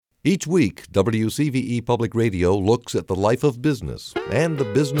Each week, WCVE Public Radio looks at the life of business and the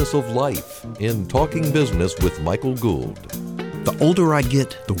business of life in Talking Business with Michael Gould. The older I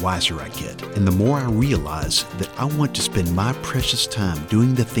get, the wiser I get, and the more I realize that I want to spend my precious time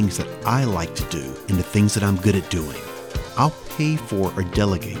doing the things that I like to do and the things that I'm good at doing. I'll pay for or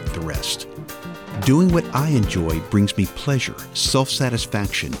delegate the rest. Doing what I enjoy brings me pleasure,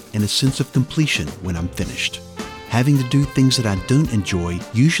 self-satisfaction, and a sense of completion when I'm finished. Having to do things that I don't enjoy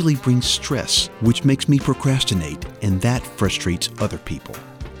usually brings stress, which makes me procrastinate, and that frustrates other people.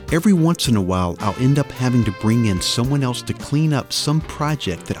 Every once in a while, I'll end up having to bring in someone else to clean up some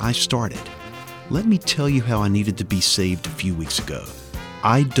project that I started. Let me tell you how I needed to be saved a few weeks ago.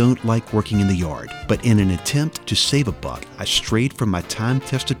 I don't like working in the yard, but in an attempt to save a buck, I strayed from my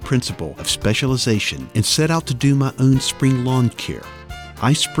time-tested principle of specialization and set out to do my own spring lawn care.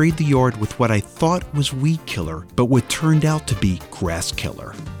 I sprayed the yard with what I thought was weed killer, but what turned out to be grass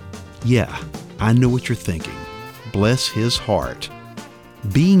killer. Yeah, I know what you're thinking. Bless his heart.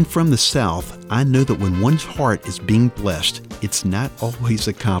 Being from the South, I know that when one's heart is being blessed, it's not always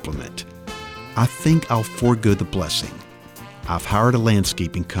a compliment. I think I'll forego the blessing. I've hired a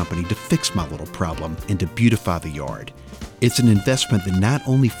landscaping company to fix my little problem and to beautify the yard. It's an investment that not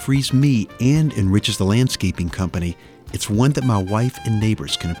only frees me and enriches the landscaping company, it's one that my wife and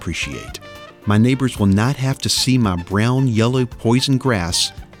neighbors can appreciate. My neighbors will not have to see my brown-yellow poison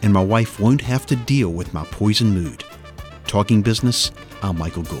grass, and my wife won't have to deal with my poison mood. Talking Business, I'm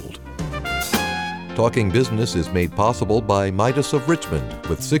Michael Gould. Talking Business is made possible by Midas of Richmond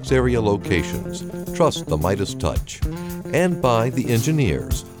with 6 area locations. Trust the Midas touch. And by The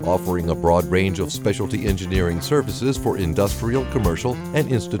Engineers, offering a broad range of specialty engineering services for industrial, commercial,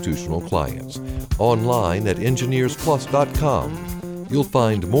 and institutional clients. Online at engineersplus.com. You'll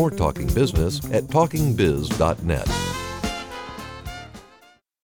find more Talking Business at talkingbiz.net.